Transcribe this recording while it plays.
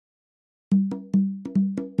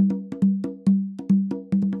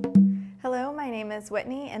Hello, my name is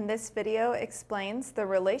Whitney, and this video explains the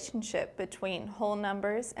relationship between whole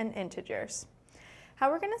numbers and integers. How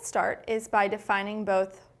we're going to start is by defining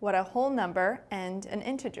both what a whole number and an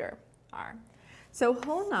integer are. So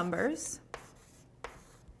whole numbers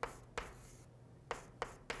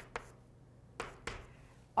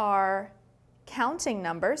are counting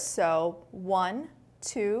numbers, so 1,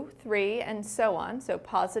 2, 3, and so on, so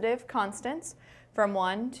positive constants from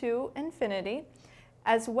 1 to infinity,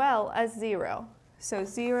 as well as 0. So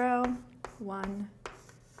 0, 1,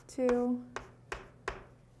 2,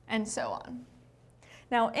 and so on.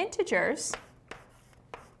 Now integers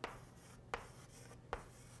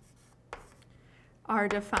are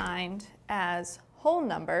defined as whole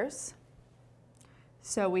numbers.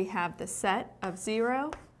 So we have the set of 0,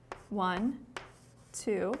 1,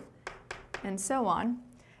 2, and so on,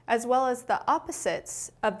 as well as the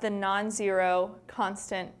opposites of the non-zero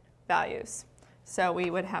constant values. So we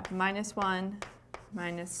would have -1,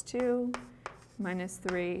 -2,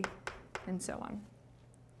 -3, and so on.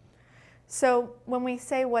 So when we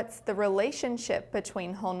say what's the relationship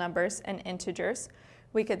between whole numbers and integers,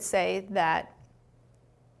 we could say that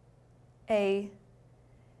a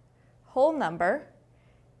whole number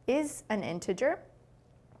is an integer,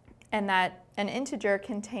 and that an integer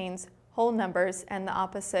contains whole numbers and the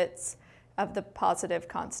opposites of the positive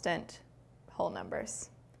constant whole numbers.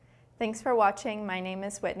 Thanks for watching. My name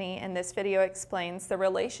is Whitney, and this video explains the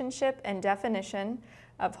relationship and definition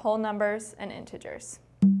of whole numbers and integers.